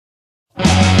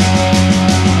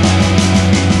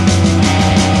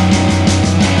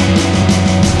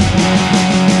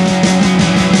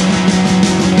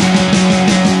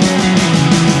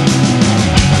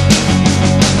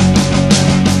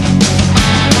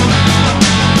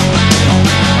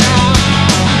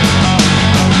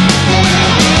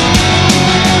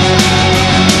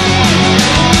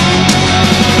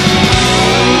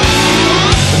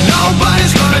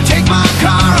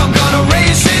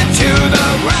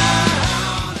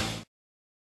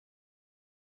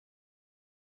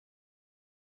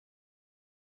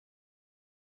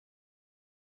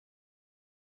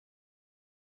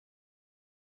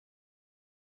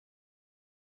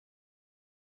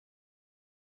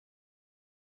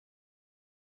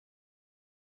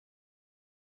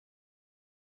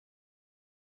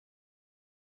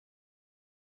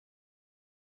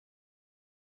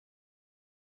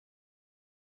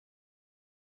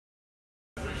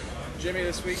Jimmy,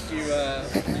 this week you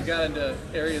got into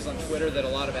areas on Twitter that a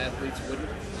lot of athletes wouldn't.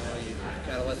 You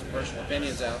kind of let some personal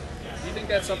opinions out. Do you think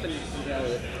that's something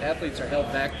that athletes are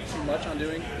held back too much on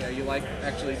doing? You like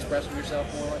actually expressing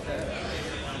yourself more like that?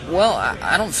 Well,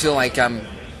 I don't feel like I'm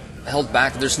held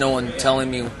back. There's no one telling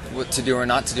me what to do or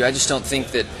not to do. I just don't think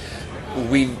that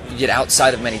we get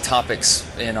outside of many topics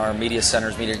in our media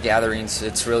centers, media gatherings.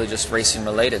 It's really just racing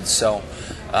related. So,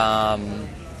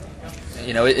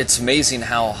 it's amazing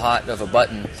how hot of a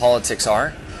button politics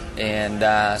are, and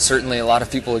certainly a lot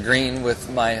of people agreeing with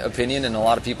my opinion and a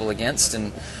lot of people against.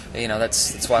 And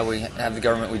that's why we have the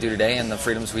government we do today and the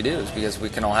freedoms we do, is because we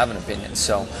can all have an opinion.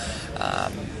 So,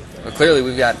 but clearly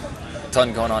we've got a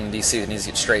ton going on in D.C. that needs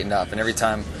to get straightened up. And every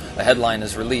time a headline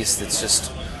is released,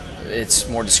 it's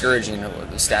more discouraging,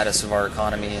 the status of our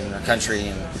economy and our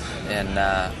country, and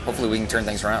hopefully we can turn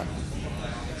things around.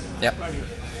 Yep.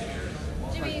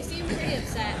 Jimmy, you seem pretty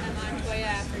upset at Montoya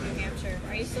after New Hampshire.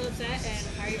 Are you still upset, and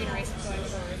how are you going to race it going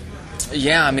forward?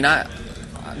 Yeah, I'm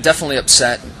definitely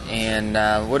upset,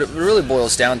 and what it really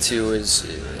boils down to is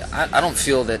I don't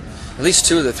feel that at least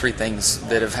two of the three things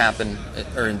that have happened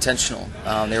are intentional.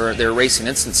 They were racing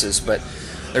instances, but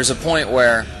there's a point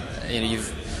where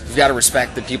you've got to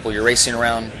respect the people you're racing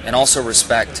around, and also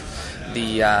respect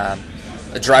the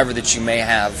driver that you may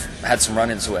have had some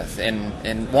run-ins with.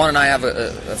 And Juan and I have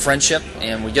a friendship,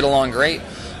 and we get along great.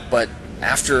 But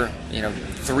after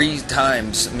three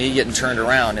times me getting turned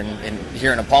around and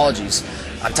hearing apologies,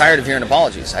 I'm tired of hearing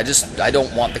apologies. I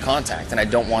don't want the contact, and I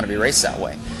don't want to be raced that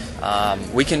way.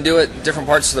 We can do it different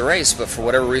parts of the race, but for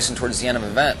whatever reason, towards the end of the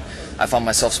event, I found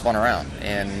myself spun around,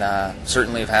 and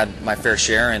certainly have had my fair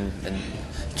share, and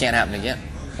can't happen again.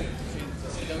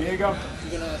 Here you go.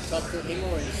 You gonna talk to him,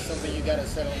 or is it something you gotta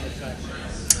settle on the track?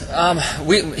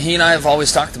 He and I have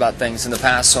always talked about things in the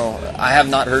past, so I have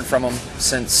not heard from him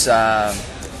since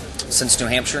New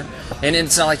Hampshire. And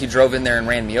it's not like he drove in there and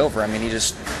ran me over. I mean,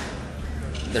 there's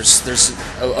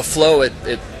a flow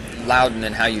at Loudon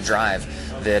and how you drive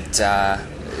that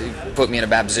put me in a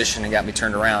bad position and got me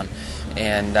turned around.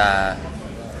 And I'm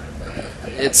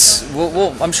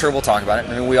sure we'll talk about it.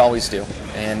 I mean, we always do.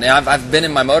 And I've been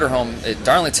in my motorhome at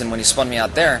Darlington when he spun me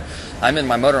out there. I'm in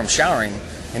my motorhome showering,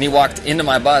 and he walked into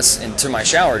my bus and to my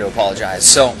shower to apologize.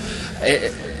 So,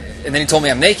 and then he told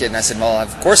me I'm naked, and I said, well,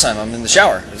 of course I'm in the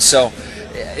shower. So,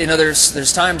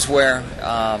 there's times where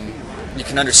you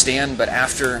can understand, but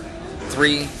after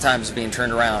three times being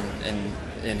turned around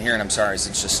and hearing I'm sorry,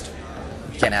 it's just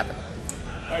can't happen.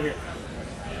 Right here.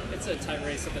 It's a tight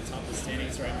race at the top of the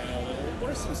standings right now. What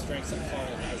are some strengths that Carl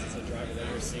has as a driver that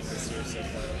you're seeing this year so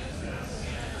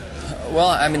far? Well,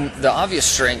 I mean, the obvious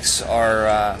strengths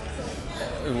are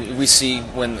we see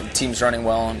when the team's running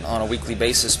well on a weekly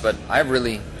basis, but I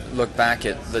really look back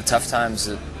at the tough times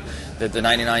that the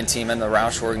 99 team and the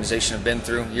Roush organization have been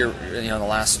through in the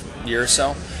last year or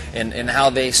so, and how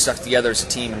they stuck together as a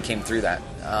team and came through that.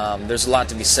 There's a lot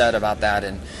to be said about that,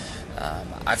 and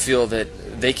I feel that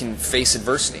they can face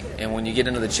adversity, and when you get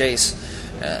into the chase,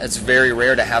 it's very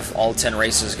rare to have all 10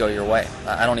 races go your way.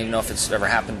 I don't even know if it's ever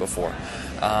happened before.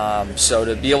 So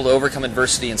to be able to overcome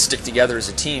adversity and stick together as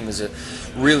a team is a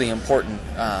really important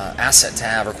asset to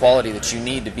have, or quality that you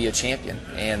need to be a champion.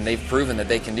 And they've proven that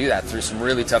they can do that through some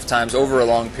really tough times over a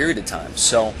long period of time.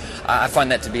 So I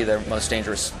find that to be their most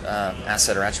dangerous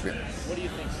asset or attribute. What do you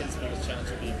think his biggest challenge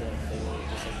will be going forward,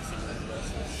 just as the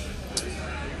season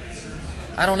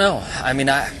progresses? I don't know. I mean,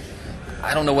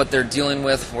 I don't know what they're dealing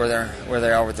with, where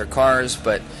they are with their cars,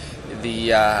 but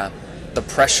the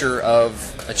pressure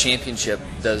of a championship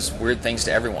does weird things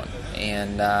to everyone,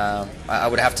 and I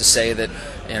would have to say that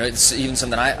it's even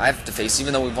something I have to face.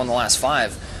 Even though we've won the last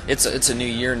 5, it's a new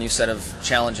year, new set of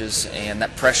challenges, and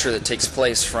that pressure that takes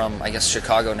place from, I guess,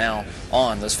 Chicago now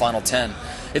on those final 10,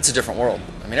 it's a different world.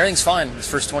 I mean, everything's fine. This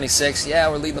first 26, yeah,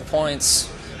 we're leading the points,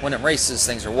 winning races,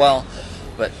 things are well,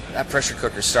 but that pressure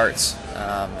cooker starts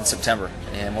in September,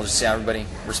 and we'll just see how everybody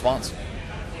responds.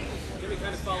 Jimmy,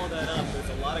 kind of follow that up. There's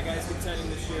a lot of guys contending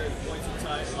this year. The points are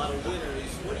tied, a lot of winners.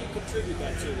 What do you contribute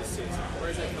that to this season? Where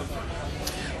does that come from?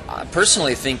 I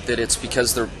personally think that it's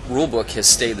because the rule book has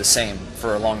stayed the same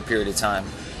for a long period of time.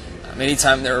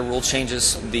 Anytime there are rule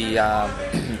changes,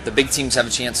 the big teams have a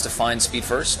chance to find speed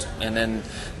first, and then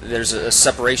there's a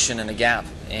separation and a gap,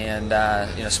 and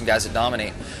some guys that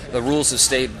dominate. The rules have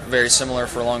stayed very similar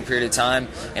for a long period of time,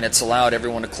 and it's allowed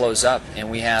everyone to close up,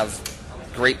 and we have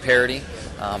great parity,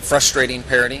 frustrating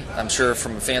parity. I'm sure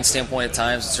from a fan standpoint at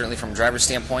times, and certainly from a driver's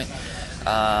standpoint.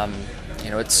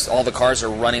 It's all the cars are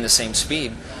running the same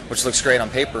speed, which looks great on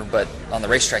paper, but on the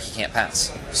racetrack you can't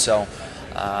pass. So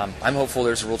I'm hopeful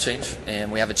there's a rule change,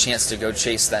 and we have a chance to go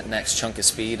chase that next chunk of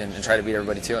speed and try to beat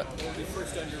everybody to it.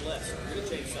 First on your list. You're going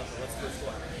to change something. What's the first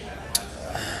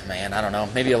one? Man, I don't know.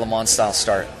 Maybe a Le Mans style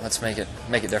start. Let's make it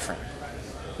different.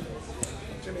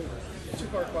 Jimmie,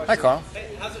 two-part question. Hi, Carl.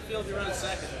 Hey, how's it feel to be running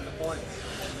second in the point?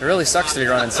 It really sucks to be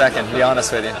running second, to be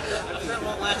honest with you. I'm sure it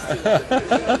won't last too long.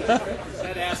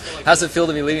 Had to ask like, How's it feel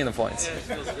to be leading the points?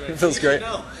 yeah, It feels great.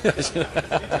 No. You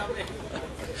tell me.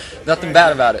 Nothing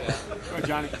bad about it. Go,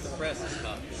 Johnny. The press is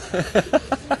tough.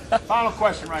 Final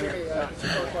question right here.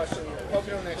 Two-part question.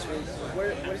 Pocono next week. What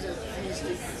is the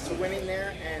keys to winning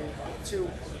there? And two,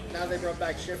 now they brought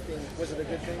back shifting. Was it a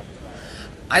good thing?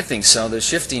 I think so. The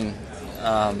shifting,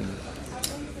 I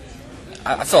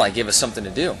feel like gave us something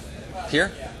to do.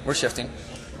 Here, we're shifting,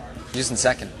 using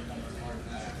second.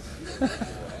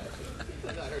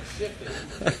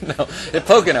 No, at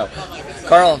Pocono.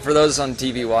 Carl, for those on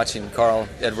TV watching, Carl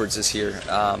Edwards is here.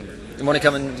 You want to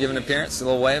come and give an appearance, a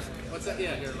little wave? What's that?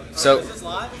 Yeah, here. So, Is this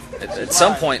live? at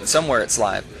some point, somewhere, it's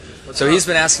live. So he's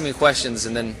been asking me questions,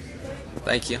 and then,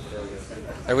 thank you.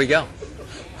 There we go.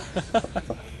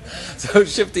 So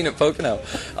shifting at Pocono.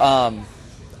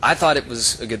 I thought it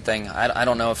was a good thing. I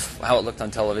don't know how it looked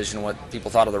on television, what people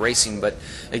thought of the racing, but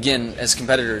again, as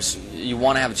competitors, you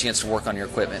want to have a chance to work on your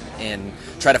equipment and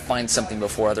try to find something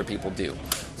before other people do.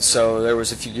 So there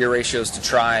was a few gear ratios to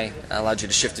try, allowed you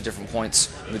to shift to different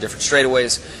points in the different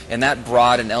straightaways, and that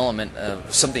brought an element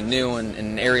of something new and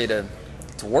an area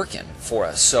to work in for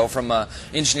us. So from an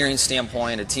engineering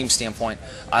standpoint, a team standpoint,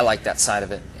 I liked that side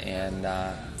of it and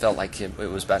felt like it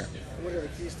was better. What are the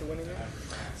keys to winning there?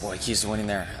 Boy, keys to winning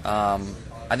there.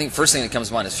 I think first thing that comes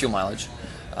to mind is fuel mileage.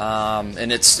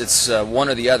 And it's one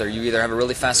or the other. You either have a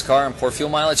really fast car and poor fuel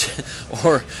mileage,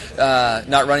 or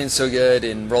not running so good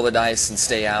and roll the dice and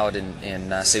stay out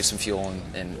and save some fuel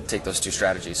and take those two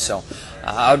strategies. So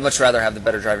I would much rather have the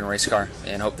better driving race car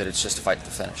and hope that it's just a fight to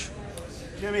the finish.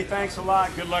 Jimmie, thanks a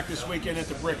lot. Good luck this weekend at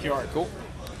the Brickyard. Cool.